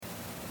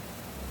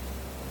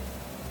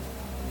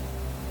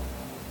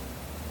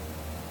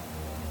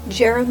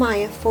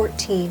Jeremiah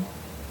 14.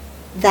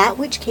 That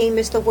which came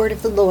is the word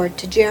of the Lord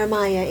to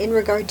Jeremiah in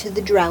regard to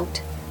the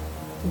drought.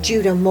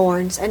 Judah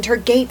mourns, and her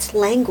gates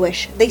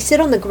languish. They sit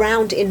on the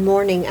ground in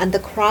mourning, and the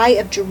cry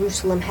of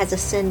Jerusalem has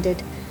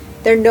ascended.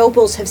 Their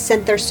nobles have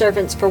sent their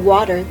servants for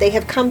water. They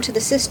have come to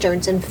the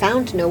cisterns and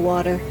found no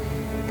water.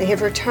 They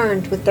have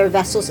returned with their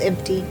vessels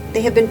empty.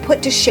 They have been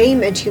put to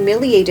shame and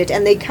humiliated,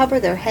 and they cover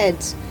their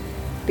heads.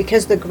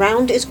 Because the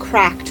ground is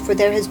cracked, for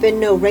there has been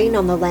no rain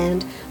on the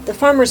land, the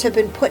farmers have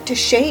been put to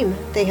shame.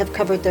 They have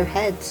covered their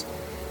heads.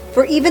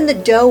 For even the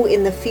doe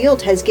in the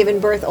field has given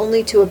birth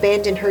only to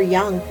abandon her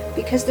young,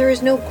 because there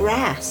is no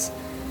grass.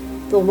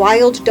 The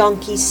wild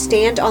donkeys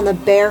stand on the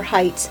bare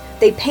heights.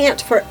 They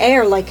pant for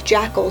air like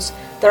jackals.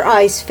 Their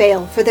eyes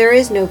fail, for there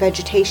is no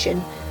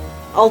vegetation.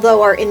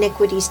 Although our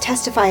iniquities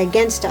testify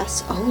against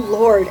us, O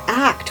Lord,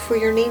 act for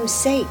your name's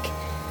sake.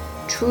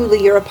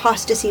 Truly your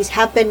apostasies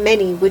have been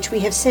many, which we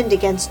have sinned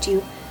against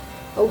you.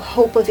 O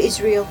hope of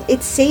Israel,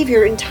 its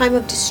Savior in time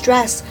of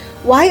distress,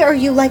 why are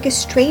you like a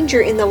stranger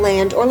in the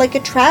land, or like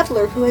a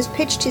traveler who has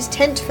pitched his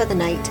tent for the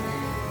night?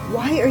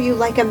 Why are you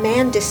like a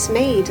man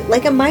dismayed,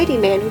 like a mighty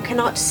man who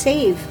cannot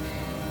save?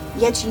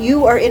 Yet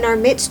you are in our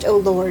midst, O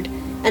Lord,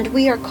 and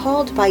we are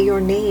called by your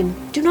name.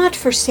 Do not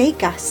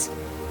forsake us.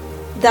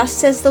 Thus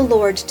says the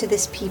Lord to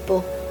this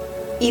people,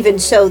 even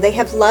so they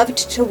have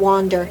loved to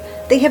wander.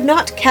 They have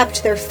not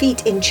kept their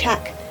feet in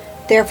check.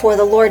 Therefore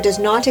the Lord does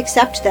not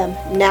accept them.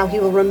 Now he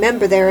will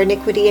remember their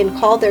iniquity and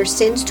call their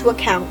sins to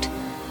account.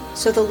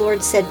 So the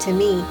Lord said to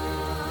me,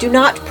 do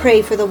not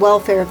pray for the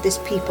welfare of this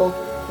people.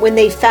 When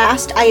they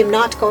fast, I am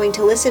not going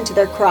to listen to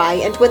their cry,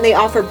 and when they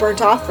offer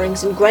burnt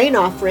offerings and grain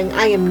offering,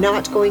 I am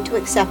not going to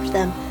accept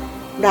them.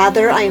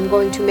 Rather, I am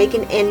going to make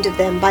an end of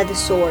them by the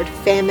sword,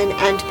 famine,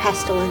 and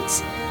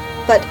pestilence.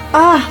 But,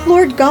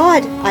 Lord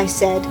God, I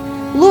said,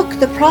 look,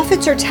 the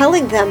prophets are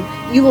telling them,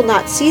 you will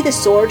not see the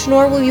sword,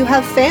 nor will you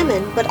have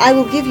famine, but I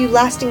will give you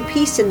lasting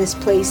peace in this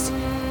place.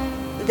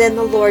 Then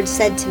the Lord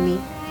said to me,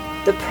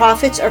 the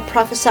prophets are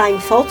prophesying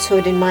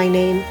falsehood in my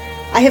name.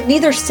 I have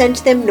neither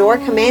sent them, nor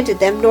commanded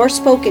them, nor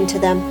spoken to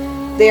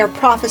them. They are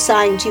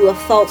prophesying to you a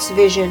false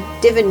vision,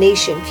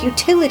 divination,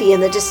 futility,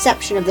 and the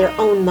deception of their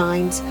own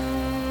minds.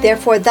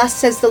 Therefore thus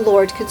says the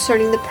Lord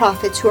concerning the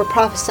prophets who are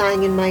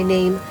prophesying in my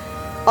name,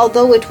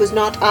 although it was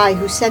not I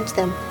who sent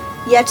them,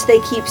 yet they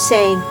keep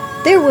saying,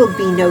 there will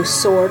be no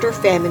sword or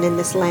famine in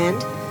this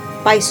land.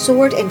 By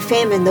sword and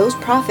famine those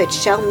prophets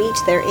shall meet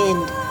their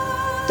end.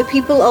 The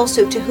people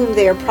also to whom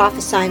they are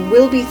prophesying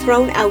will be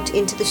thrown out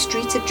into the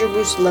streets of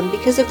Jerusalem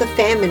because of the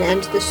famine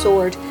and the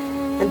sword,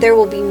 and there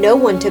will be no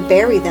one to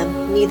bury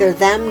them, neither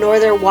them, nor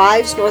their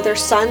wives, nor their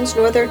sons,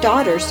 nor their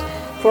daughters,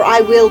 for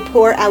I will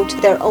pour out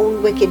their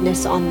own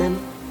wickedness on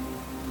them.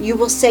 You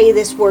will say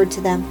this word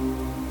to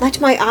them, let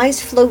my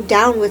eyes flow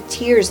down with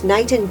tears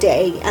night and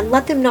day, and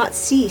let them not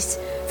cease,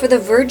 for the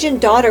virgin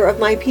daughter of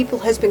my people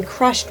has been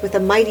crushed with a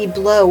mighty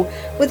blow,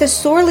 with a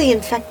sorely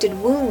infected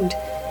wound.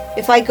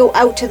 If I go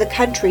out to the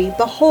country,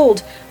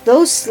 behold,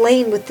 those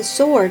slain with the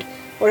sword,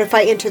 or if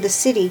I enter the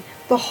city,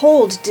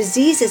 behold,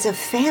 diseases of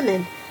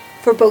famine.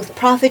 For both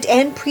prophet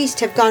and priest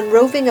have gone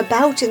roving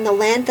about in the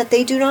land that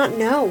they do not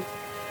know.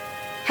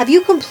 Have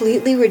you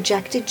completely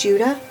rejected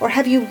Judah, or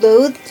have you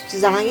loathed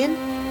Zion?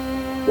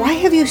 Why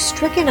have you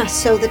stricken us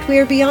so that we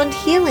are beyond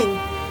healing?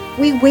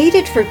 We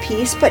waited for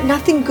peace, but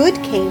nothing good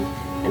came,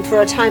 and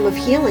for a time of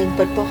healing,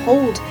 but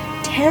behold,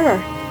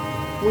 terror.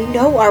 We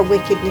know our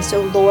wickedness,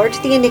 O Lord,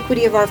 the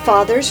iniquity of our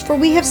fathers, for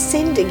we have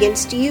sinned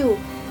against you.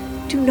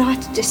 Do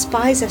not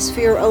despise us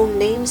for your own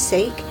name's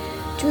sake.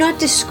 Do not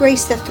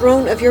disgrace the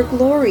throne of your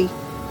glory.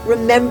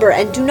 Remember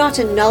and do not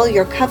annul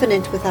your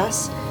covenant with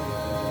us.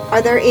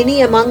 Are there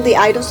any among the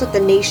idols of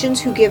the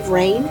nations who give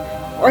rain?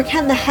 Or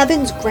can the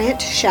heavens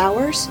grant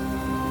showers?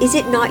 Is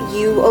it not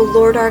you, O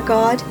Lord our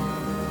God?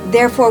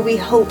 Therefore we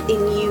hope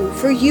in you,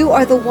 for you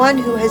are the one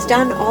who has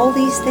done all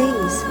these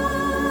things.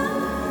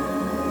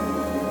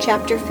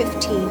 Chapter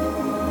 15.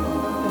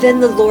 Then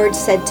the Lord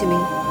said to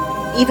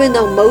me, even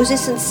though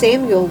Moses and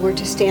Samuel were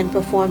to stand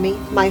before me,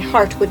 my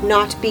heart would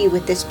not be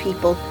with this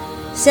people.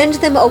 Send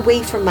them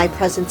away from my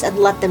presence and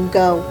let them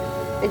go.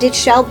 And it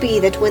shall be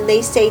that when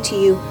they say to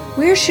you,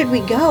 where should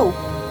we go?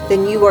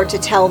 Then you are to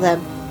tell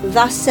them,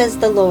 thus says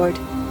the Lord,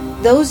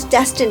 those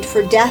destined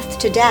for death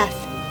to death,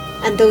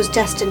 and those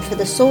destined for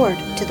the sword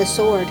to the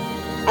sword,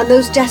 and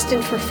those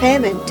destined for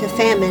famine to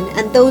famine,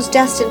 and those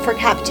destined for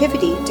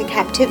captivity to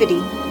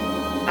captivity.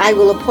 I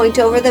will appoint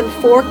over them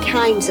 4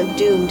 kinds of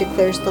doom,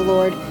 declares the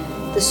Lord,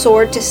 the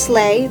sword to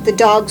slay, the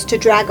dogs to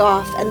drag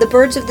off, and the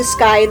birds of the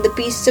sky and the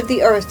beasts of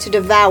the earth to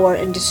devour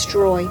and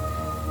destroy.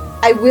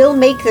 I will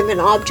make them an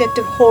object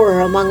of horror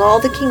among all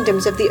the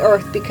kingdoms of the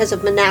earth because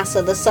of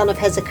Manasseh the son of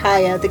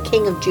Hezekiah, the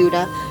king of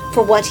Judah,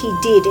 for what he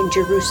did in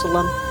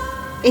Jerusalem.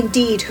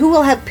 Indeed, who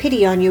will have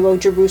pity on you, O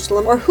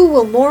Jerusalem, or who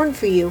will mourn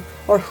for you,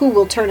 or who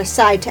will turn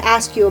aside to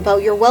ask you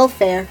about your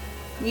welfare?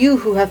 You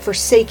who have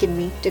forsaken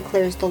me,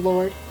 declares the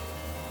Lord.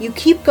 You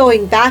keep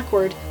going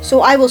backward, so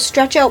I will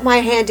stretch out my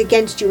hand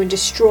against you and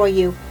destroy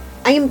you.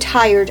 I am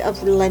tired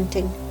of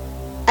relenting.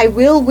 I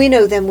will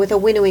winnow them with a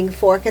winnowing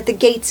fork at the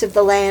gates of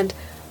the land.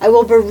 I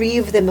will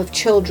bereave them of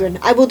children.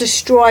 I will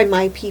destroy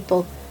my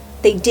people.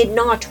 They did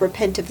not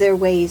repent of their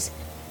ways.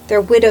 Their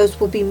widows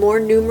will be more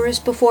numerous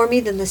before me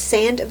than the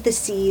sand of the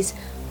seas.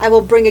 I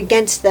will bring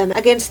against them,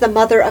 against the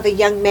mother of a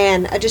young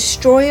man, a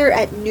destroyer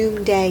at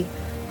noonday.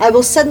 I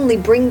will suddenly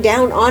bring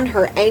down on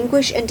her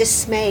anguish and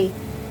dismay.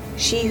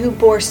 She who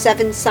bore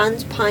 7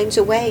 sons pines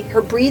away.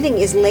 Her breathing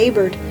is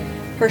labored.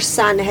 Her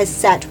sun has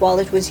set while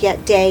it was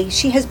yet day.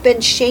 She has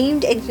been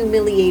shamed and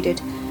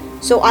humiliated.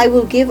 So I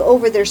will give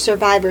over their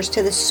survivors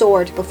to the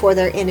sword before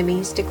their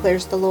enemies,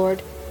 declares the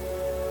Lord.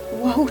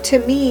 Woe to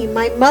me,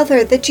 my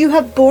mother, that you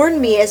have borne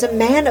me as a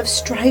man of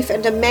strife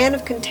and a man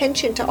of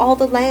contention to all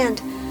the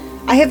land.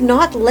 I have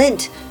not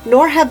lent,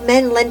 nor have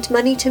men lent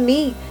money to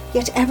me,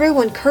 yet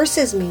everyone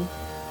curses me.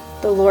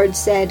 The Lord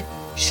said,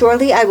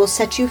 Surely I will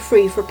set you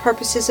free for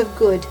purposes of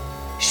good.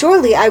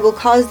 Surely I will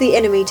cause the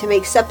enemy to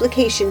make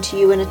supplication to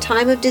you in a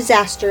time of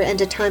disaster and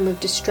a time of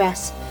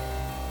distress.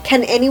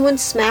 Can anyone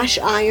smash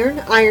iron,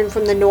 iron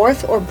from the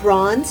north, or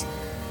bronze?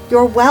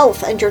 Your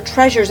wealth and your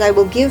treasures I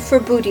will give for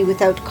booty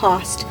without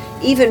cost,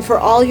 even for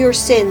all your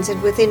sins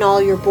and within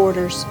all your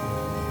borders.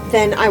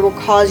 Then I will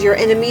cause your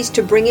enemies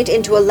to bring it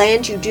into a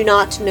land you do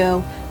not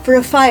know, for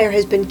a fire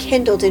has been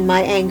kindled in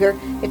my anger,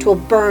 it will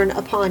burn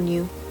upon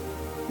you.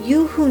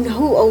 You who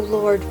know, O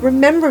Lord,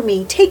 remember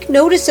me, take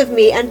notice of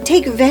me, and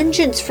take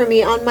vengeance for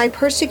me on my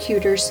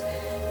persecutors.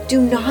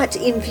 Do not,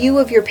 in view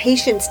of your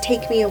patience,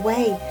 take me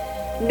away.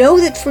 Know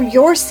that for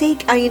your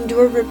sake I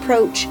endure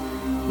reproach.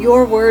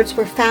 Your words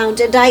were found,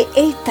 and I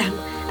ate them,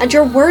 and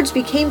your words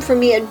became for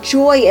me a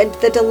joy and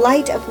the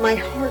delight of my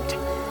heart.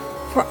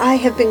 For I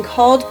have been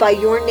called by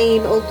your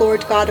name, O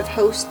Lord God of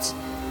hosts.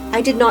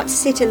 I did not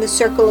sit in the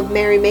circle of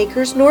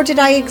merrymakers, nor did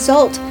I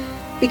exult.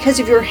 Because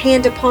of your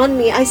hand upon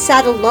me, I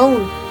sat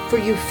alone, for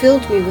you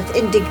filled me with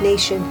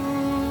indignation.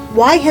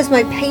 Why has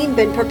my pain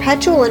been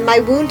perpetual and my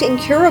wound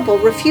incurable,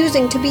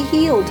 refusing to be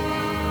healed?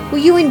 Will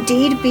you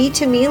indeed be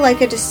to me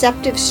like a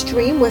deceptive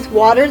stream with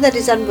water that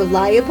is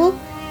unreliable?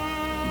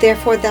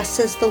 Therefore thus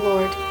says the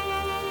Lord,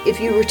 If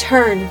you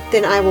return,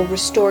 then I will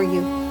restore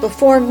you.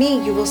 Before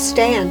me you will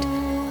stand,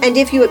 and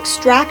if you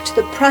extract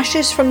the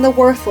precious from the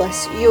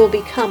worthless, you will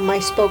become my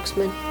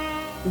spokesman.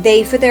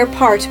 They for their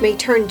part may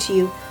turn to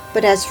you,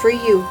 but as for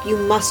you, you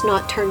must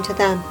not turn to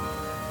them.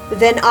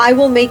 Then I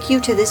will make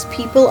you to this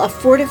people a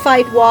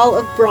fortified wall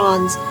of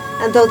bronze,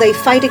 and though they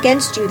fight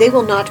against you, they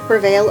will not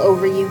prevail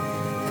over you.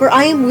 For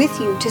I am with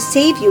you to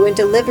save you and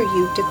deliver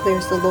you,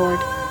 declares the Lord.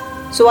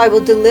 So I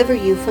will deliver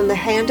you from the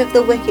hand of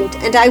the wicked,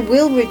 and I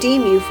will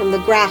redeem you from the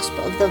grasp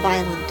of the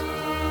violent.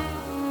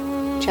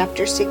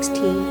 Chapter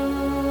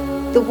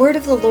 16. The word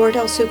of the Lord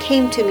also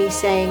came to me,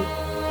 saying,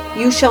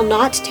 You shall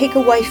not take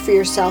a wife for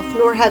yourself,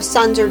 nor have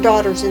sons or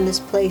daughters in this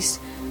place.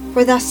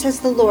 For thus says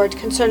the Lord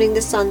concerning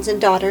the sons and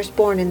daughters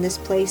born in this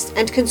place,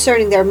 and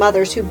concerning their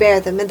mothers who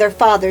bear them, and their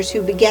fathers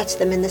who beget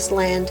them in this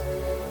land.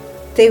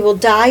 They will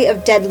die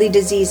of deadly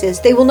diseases.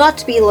 They will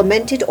not be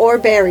lamented or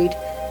buried.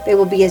 They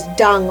will be as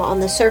dung on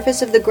the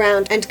surface of the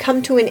ground, and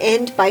come to an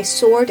end by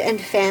sword and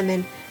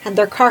famine, and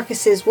their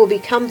carcasses will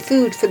become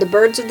food for the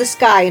birds of the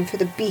sky and for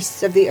the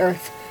beasts of the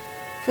earth.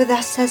 For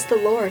thus says the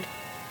Lord,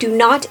 Do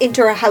not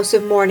enter a house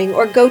of mourning,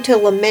 or go to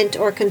lament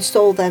or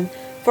console them,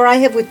 for I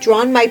have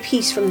withdrawn my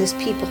peace from this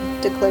people,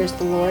 declares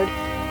the Lord,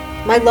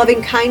 my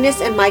loving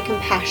kindness and my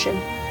compassion.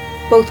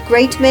 Both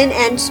great men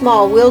and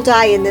small will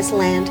die in this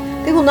land.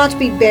 They will not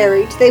be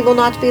buried, they will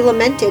not be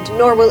lamented,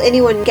 nor will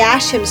anyone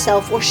gash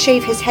himself or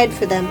shave his head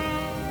for them.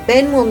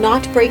 Men will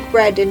not break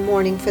bread in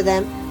mourning for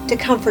them, to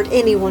comfort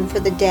anyone for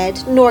the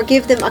dead, nor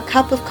give them a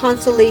cup of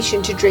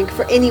consolation to drink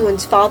for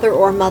anyone's father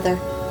or mother.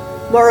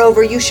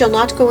 Moreover, you shall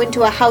not go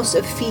into a house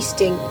of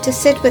feasting, to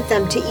sit with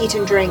them to eat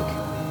and drink.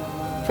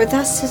 For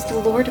thus says the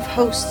Lord of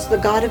hosts, the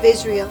God of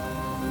Israel,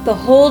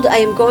 Behold, I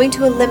am going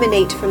to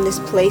eliminate from this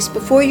place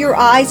before your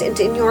eyes and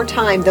in your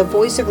time the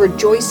voice of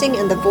rejoicing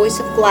and the voice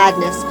of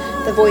gladness,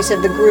 the voice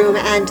of the groom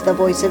and the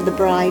voice of the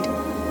bride.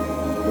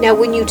 Now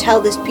when you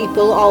tell this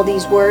people all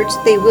these words,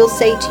 they will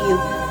say to you,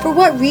 For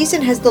what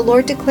reason has the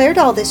Lord declared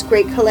all this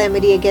great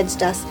calamity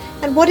against us?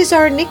 And what is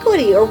our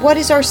iniquity, or what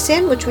is our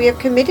sin which we have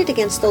committed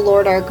against the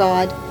Lord our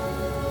God?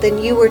 Then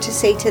you were to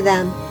say to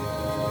them,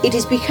 It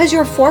is because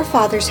your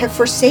forefathers have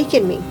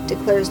forsaken me,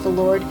 declares the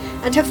Lord,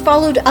 and have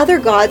followed other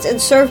gods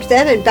and served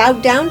them and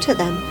bowed down to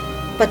them.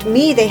 But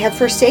me they have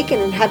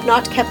forsaken and have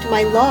not kept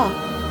my law.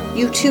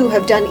 You too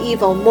have done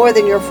evil more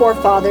than your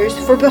forefathers,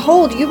 for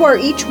behold, you are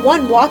each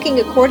one walking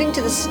according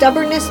to the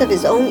stubbornness of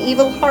his own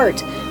evil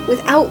heart,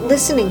 without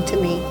listening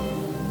to me.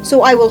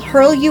 So I will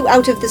hurl you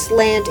out of this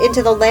land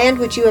into the land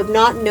which you have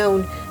not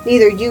known,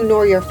 neither you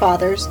nor your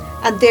fathers,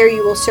 and there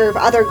you will serve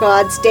other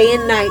gods day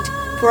and night,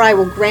 for I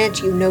will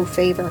grant you no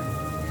favor.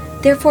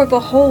 Therefore,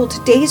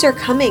 behold, days are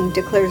coming,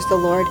 declares the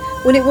Lord,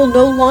 when it will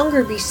no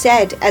longer be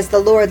said, As the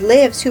Lord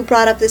lives, who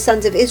brought up the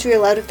sons of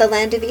Israel out of the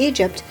land of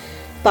Egypt,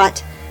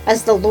 but,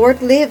 As the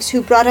Lord lives,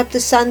 who brought up the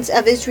sons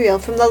of Israel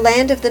from the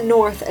land of the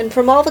north, and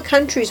from all the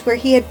countries where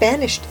he had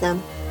banished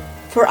them.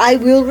 For I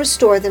will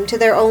restore them to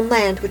their own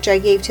land which I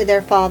gave to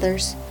their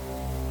fathers.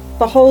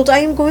 Behold, I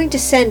am going to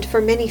send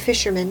for many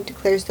fishermen,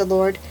 declares the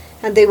Lord,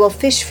 and they will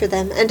fish for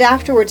them, and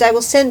afterwards I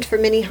will send for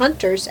many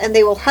hunters, and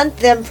they will hunt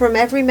them from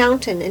every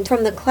mountain and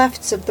from the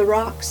clefts of the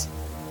rocks.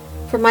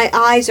 For my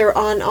eyes are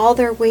on all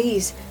their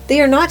ways,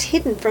 they are not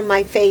hidden from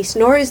my face,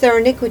 nor is their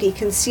iniquity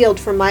concealed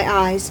from my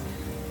eyes.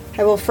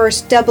 I will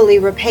first doubly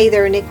repay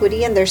their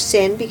iniquity and their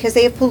sin, because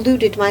they have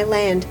polluted my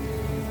land.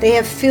 They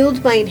have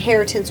filled my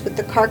inheritance with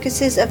the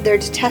carcasses of their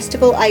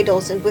detestable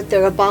idols and with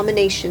their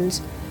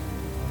abominations.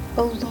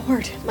 O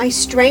Lord, my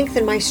strength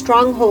and my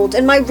stronghold,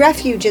 and my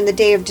refuge in the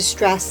day of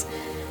distress,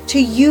 to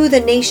you the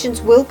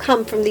nations will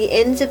come from the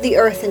ends of the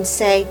earth and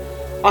say,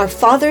 Our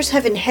fathers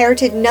have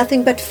inherited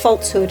nothing but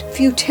falsehood,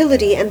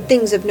 futility, and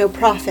things of no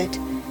profit.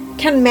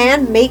 Can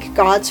man make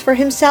gods for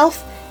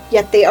himself?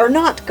 Yet they are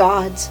not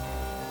gods.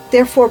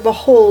 Therefore,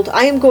 behold,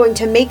 I am going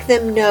to make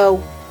them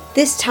know.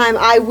 This time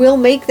I will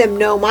make them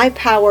know my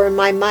power and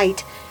my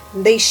might,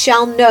 and they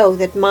shall know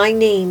that my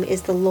name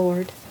is the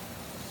Lord.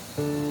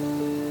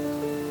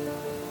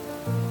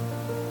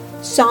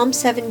 Psalm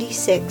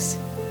 76.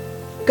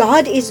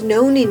 God is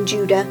known in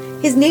Judah,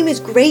 his name is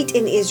great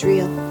in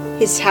Israel.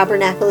 His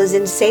tabernacle is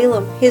in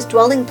Salem, his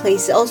dwelling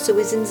place also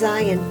is in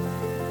Zion.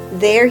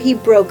 There he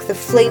broke the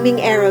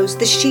flaming arrows,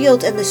 the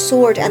shield and the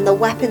sword and the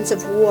weapons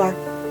of war.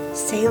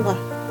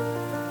 Selah.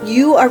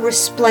 You are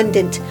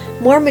resplendent,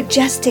 more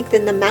majestic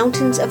than the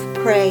mountains of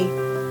prey.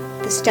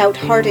 The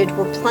stout-hearted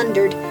were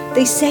plundered,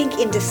 they sank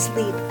into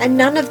sleep, and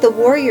none of the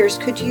warriors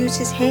could use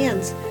his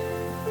hands.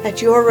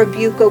 At your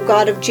rebuke, O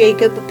God of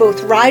Jacob,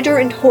 both rider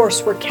and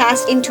horse were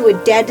cast into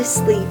a dead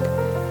sleep.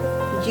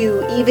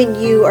 You, even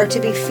you, are to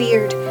be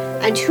feared,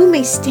 and who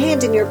may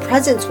stand in your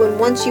presence when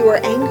once you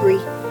are angry?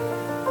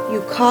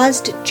 You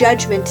caused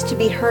judgment to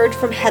be heard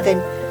from heaven.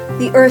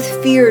 The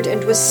earth feared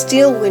and was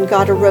still when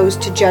God arose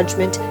to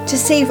judgment, to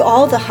save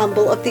all the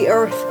humble of the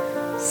earth.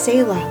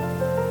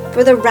 Selah.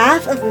 For the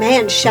wrath of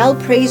man shall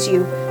praise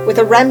you. With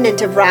a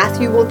remnant of wrath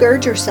you will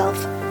gird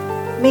yourself.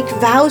 Make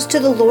vows to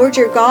the Lord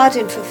your God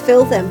and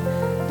fulfill them.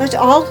 Let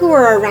all who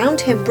are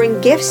around him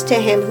bring gifts to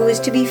him who is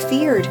to be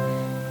feared.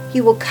 He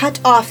will cut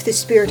off the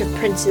spirit of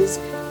princes.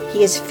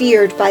 He is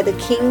feared by the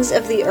kings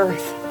of the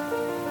earth.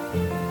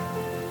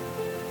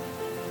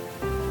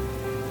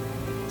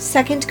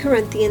 2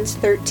 Corinthians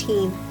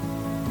 13.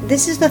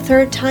 This is the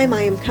third time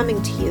I am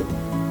coming to you.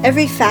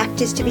 Every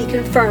fact is to be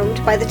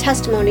confirmed by the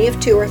testimony of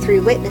 2 or 3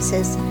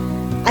 witnesses.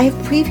 I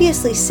have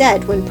previously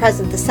said when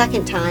present the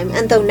second time,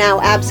 and though now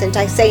absent,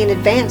 I say in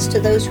advance to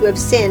those who have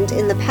sinned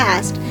in the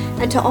past,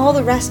 and to all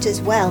the rest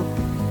as well,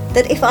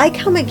 that if I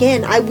come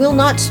again I will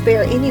not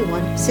spare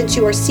anyone, since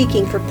you are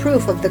seeking for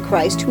proof of the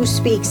Christ who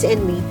speaks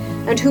in me,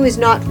 and who is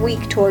not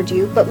weak toward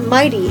you, but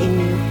mighty in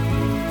you.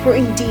 For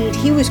indeed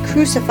he was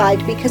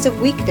crucified because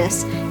of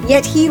weakness,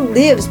 yet he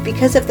lives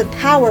because of the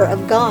power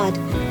of God.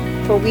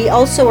 For we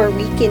also are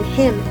weak in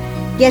him,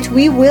 yet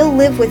we will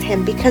live with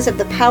him because of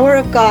the power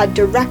of God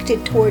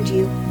directed toward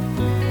you.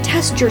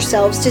 Test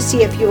yourselves to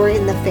see if you are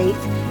in the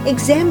faith.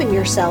 Examine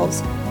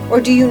yourselves.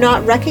 Or do you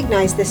not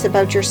recognize this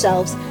about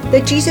yourselves,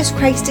 that Jesus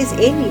Christ is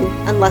in you,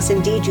 unless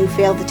indeed you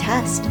fail the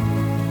test?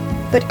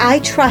 But I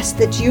trust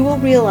that you will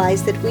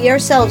realize that we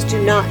ourselves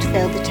do not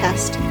fail the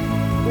test.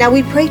 Now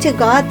we pray to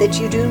God that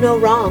you do no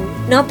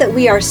wrong, not that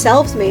we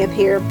ourselves may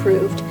appear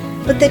approved,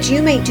 but that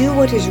you may do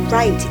what is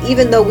right,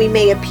 even though we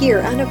may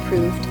appear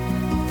unapproved.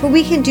 For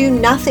we can do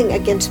nothing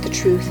against the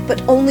truth,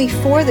 but only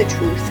for the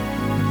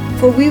truth.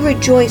 For we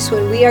rejoice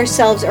when we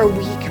ourselves are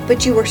weak,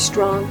 but you are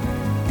strong.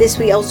 This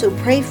we also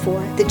pray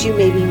for, that you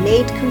may be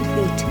made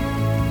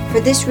complete. For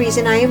this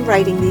reason I am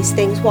writing these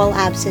things while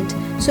absent,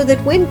 so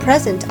that when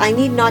present I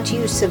need not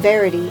use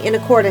severity, in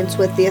accordance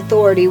with the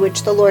authority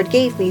which the Lord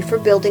gave me for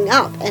building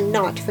up and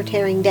not for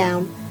tearing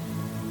down.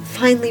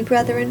 Finally,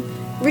 brethren,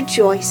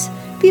 rejoice,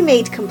 be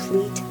made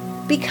complete,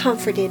 be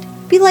comforted,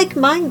 be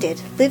like-minded,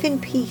 live in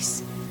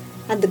peace.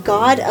 And the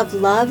God of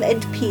love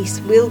and peace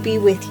will be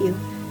with you.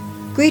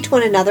 Greet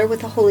one another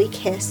with a holy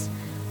kiss.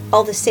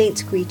 All the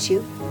saints greet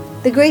you.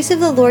 The grace of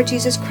the Lord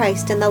Jesus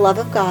Christ and the love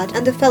of God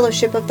and the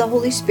fellowship of the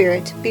Holy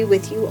Spirit be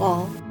with you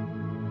all.